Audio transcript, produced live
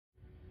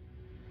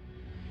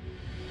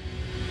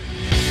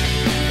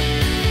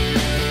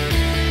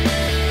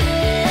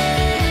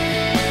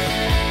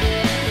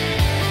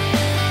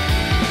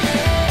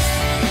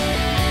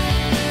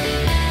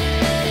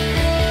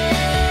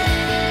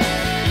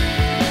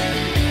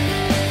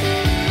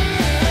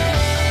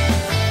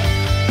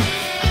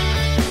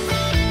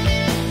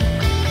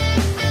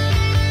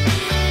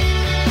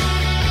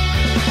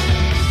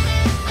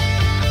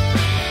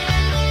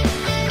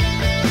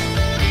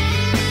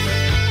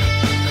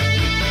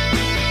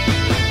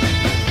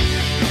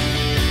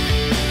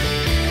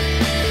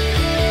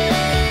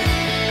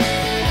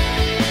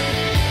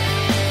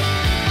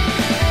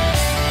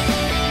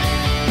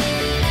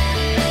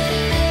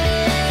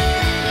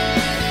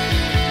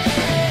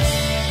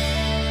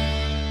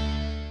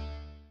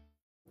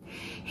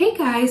Hey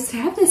guys, I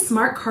have this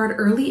smart card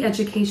early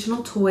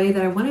educational toy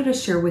that I wanted to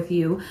share with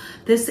you.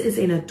 This is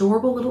an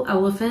adorable little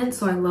elephant,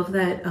 so I love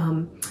that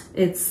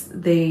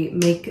they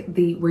make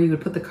where you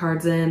would put the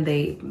cards in,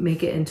 they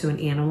make it into an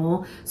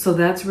animal. So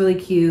that's really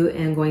cute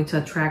and going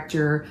to attract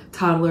your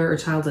toddler or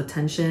child's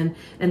attention.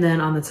 And then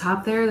on the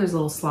top there's a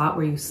little slot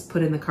where you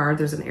put in the card.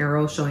 There's an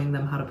arrow showing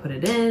them how to put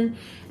it in.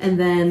 And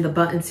then the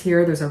buttons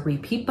here, there's a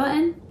repeat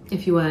button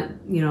if you want,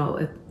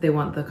 if they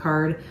want the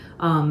card,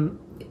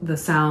 the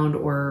sound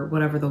or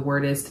whatever the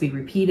word is to be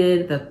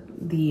repeated.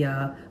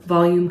 The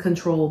volume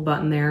control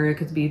button there, it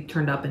could be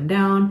turned up and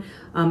down,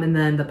 and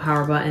then the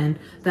power button.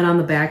 Then on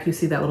the back you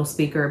see that little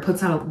speaker. It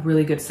puts out a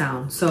really good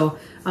sound. So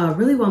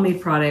really well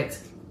made product.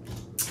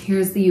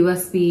 Here's the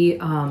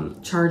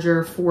USB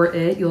charger for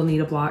it. You'll need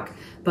a block,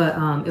 but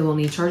it will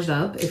need charged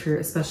up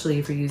especially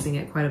if you're using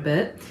it quite a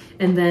bit.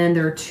 And then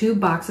there are 2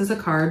 boxes of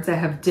cards that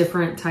have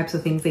different types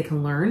of things they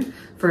can learn.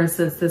 For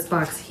instance, this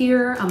box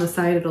here on the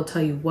side, it'll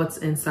tell you what's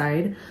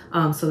inside.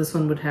 So this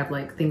one would have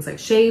like things like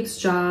shapes,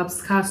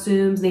 jobs,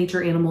 costumes,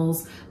 nature,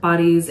 animals,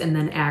 bodies, and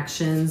then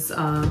actions,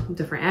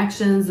 different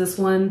actions. This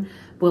one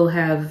will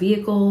have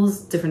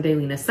vehicles, different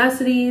daily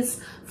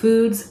necessities,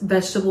 foods,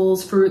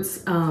 vegetables,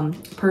 fruits,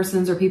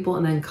 persons or people,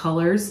 and then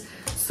colors.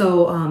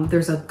 So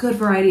there's a good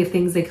variety of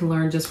things they can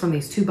learn just from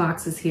these 2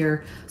 boxes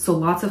here. So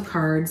lots of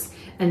cards,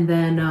 and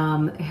then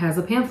it has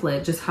a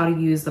pamphlet, just how to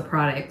use the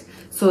product.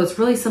 So it's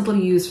really simple to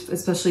use,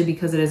 especially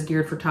because it is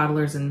geared for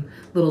toddlers and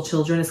little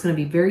children. It's gonna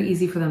be very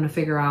easy for them to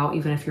figure out,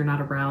 even if you're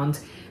not around.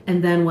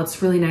 And then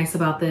what's really nice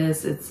about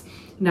this, it's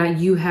not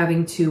you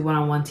having to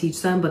one-on-one teach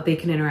them, but they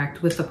can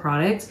interact with the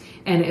product,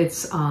 and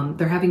it's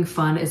they're having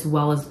fun as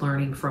well as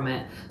learning from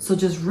it. So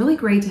just really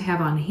great to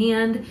have on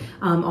hand.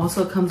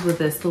 Also it comes with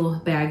this little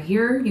bag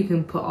here. You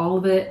can put all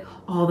of it,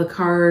 all the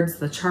cards,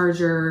 the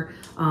charger,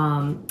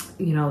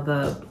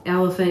 the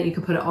elephant, you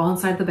can put it all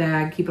inside the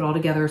bag, keep it all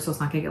together so it's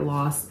not gonna get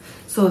lost.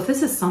 So if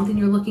this is something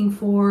you're looking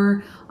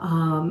for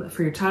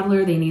your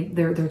toddler,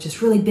 they're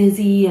just really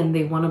busy and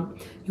you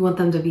want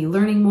them to be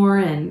learning more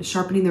and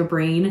sharpening their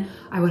brain,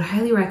 I would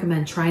highly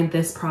recommend trying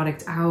this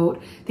product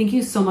out. Thank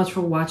you so much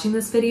for watching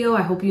this video.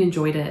 I hope you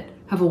enjoyed it.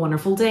 Have a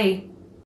wonderful day.